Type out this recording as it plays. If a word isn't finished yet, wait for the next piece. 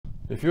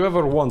If you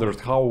ever wondered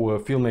how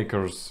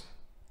filmmakers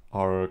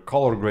are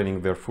color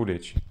grading their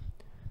footage,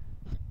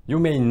 you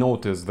may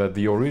notice that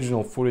the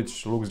original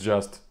footage looks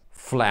just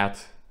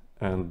flat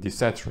and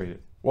desaturated.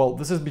 Well,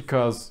 this is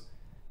because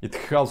it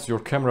helps your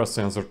camera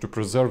sensor to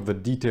preserve the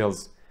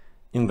details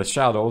in the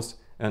shadows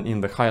and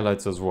in the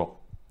highlights as well.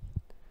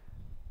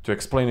 To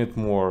explain it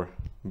more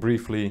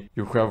briefly,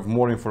 you have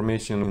more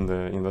information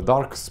in the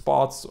dark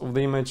spots of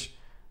the image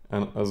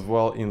and as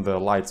well in the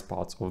light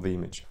spots of the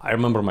image. I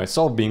remember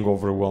myself being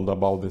overwhelmed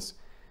about this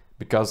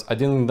because I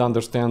didn't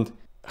understand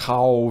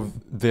how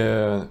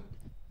the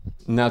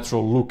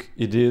natural look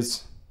it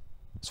is,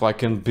 so I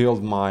can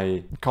build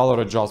my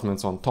color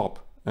adjustments on top,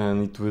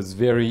 and it was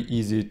very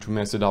easy to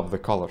mess it up the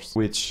colors,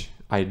 which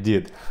I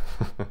did.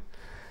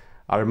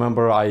 I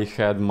remember I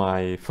had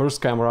my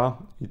first camera,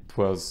 it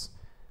was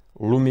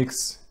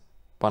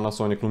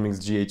Panasonic Lumix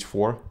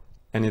GH4,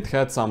 and it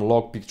had some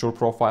log picture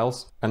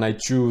profiles, and I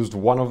chose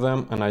one of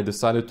them and I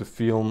decided to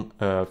film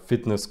a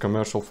fitness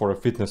commercial for a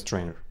fitness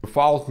trainer.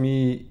 Without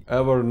me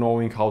ever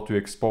knowing how to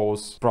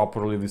expose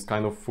properly this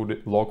kind of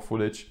log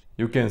footage,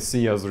 you can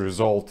see as a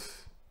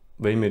result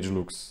the image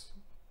looks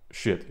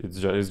shit. It's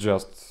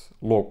just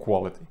low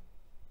quality.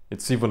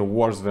 It's even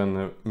worse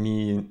than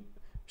me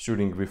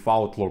shooting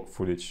without log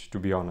footage, to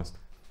be honest,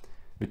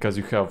 because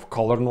you have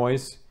color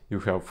noise,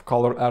 you have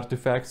color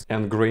artifacts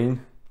and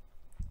grain.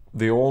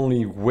 The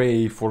only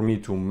way for me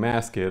to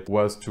mask it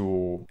was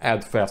to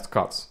add fast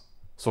cuts,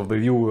 so the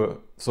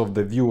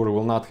viewer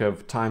will not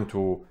have time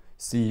to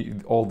see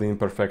all the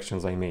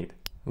imperfections I made.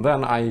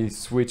 Then I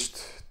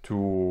switched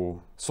to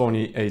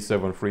Sony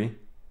a7 III.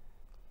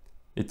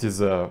 It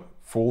is a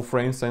full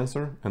frame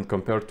sensor, and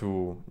compared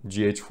to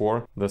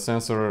GH4, the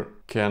sensor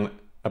can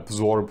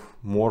absorb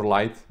more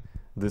light.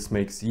 This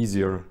makes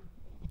easier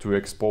to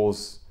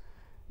expose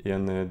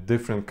in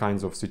different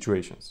kinds of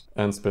situations.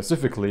 And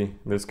specifically,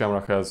 this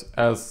camera has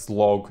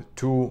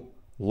S-Log2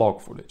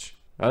 log footage.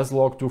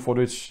 S-Log2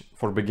 footage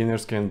for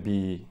beginners can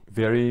be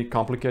very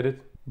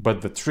complicated,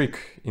 but the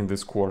trick in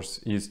this course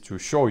is to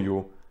show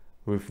you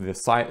with the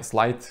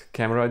slight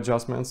camera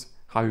adjustments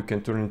how you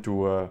can turn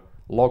into a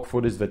log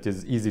footage that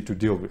is easy to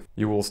deal with.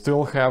 You will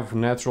still have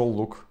natural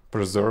look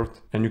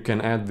preserved, and you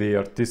can add the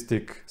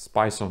artistic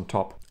spice on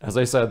top. As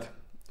I said,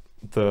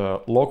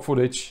 the log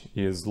footage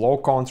is low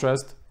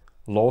contrast,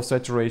 low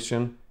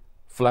saturation,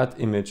 flat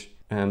image,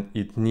 and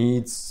it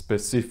needs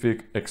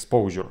specific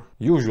exposure.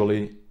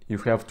 Usually you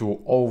have to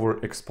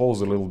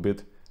overexpose a little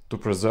bit to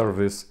preserve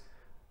this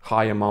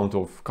high amount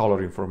of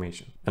color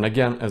information. And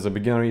again, as a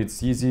beginner,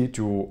 it's easy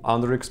to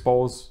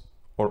underexpose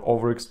or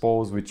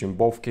overexpose, which in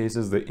both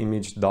cases the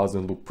image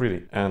doesn't look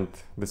pretty. And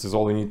this is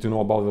all you need to know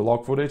about the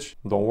log footage.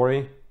 Don't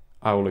worry,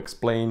 I will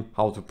explain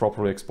how to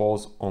properly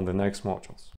expose on the next modules.